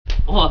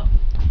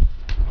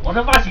我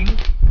的发型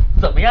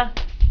怎么样？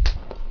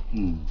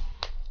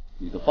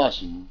你的发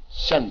型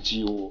像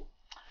鸡哦。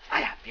哎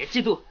呀，别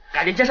嫉妒，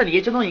改天介绍你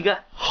爷去弄一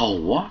个。好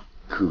啊，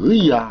可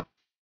以啊。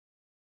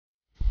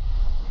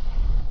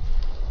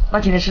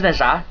那今天吃点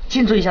啥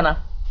庆祝一下呢？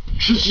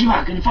吃鸡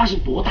吧，看你发型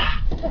多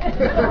大。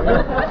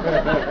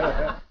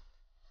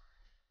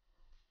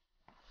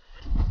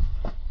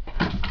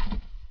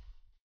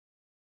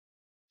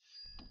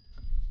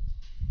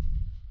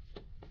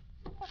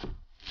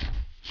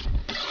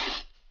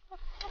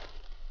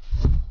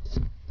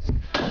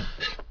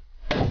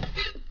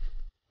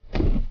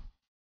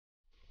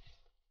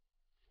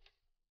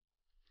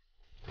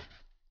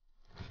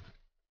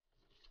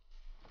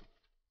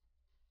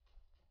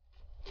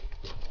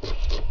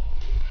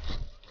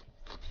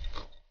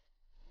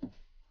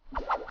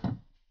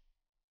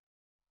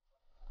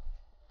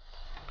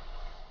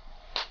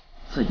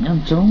怎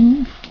样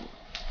征服？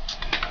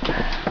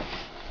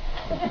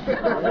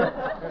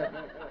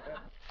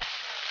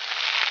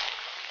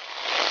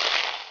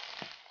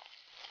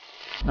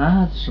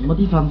那什么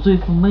地方最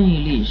富魅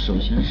力？首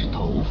先是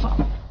头发。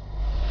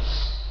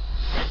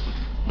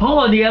朋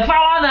友，你发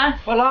蜡呢？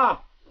发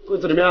蜡，柜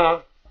子里面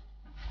啊。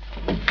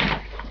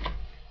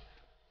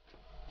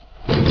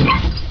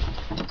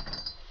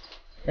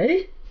哎，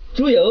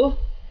猪油。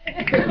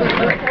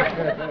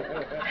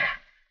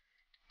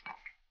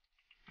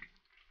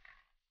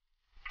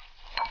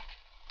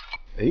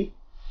哎，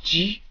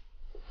鸡。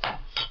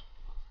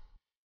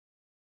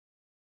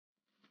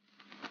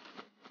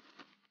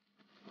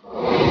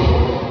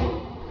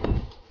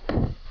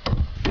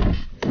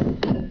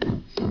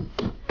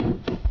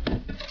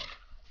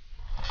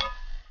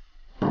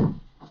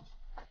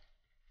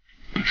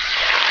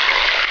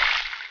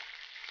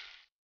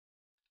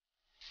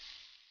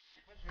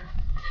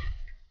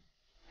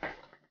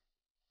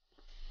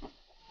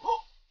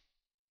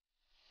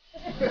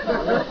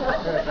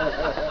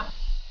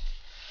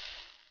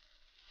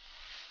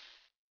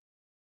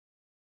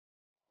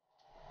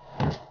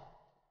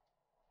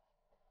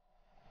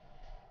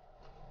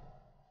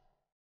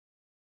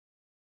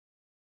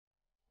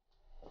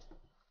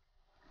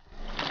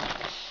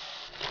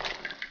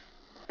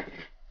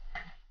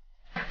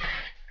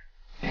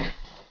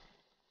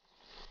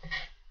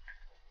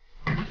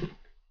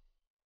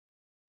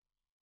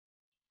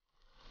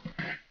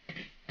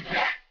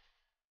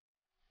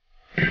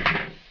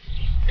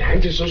赶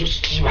紧收拾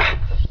鸡吧，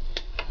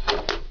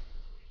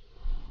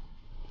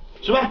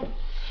吃吧。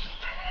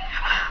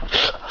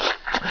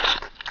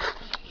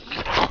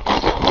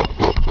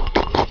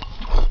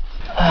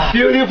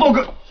别人放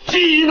个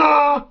鸡呢？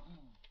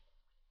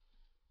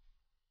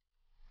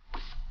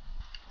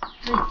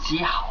这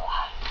鸡好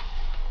啊！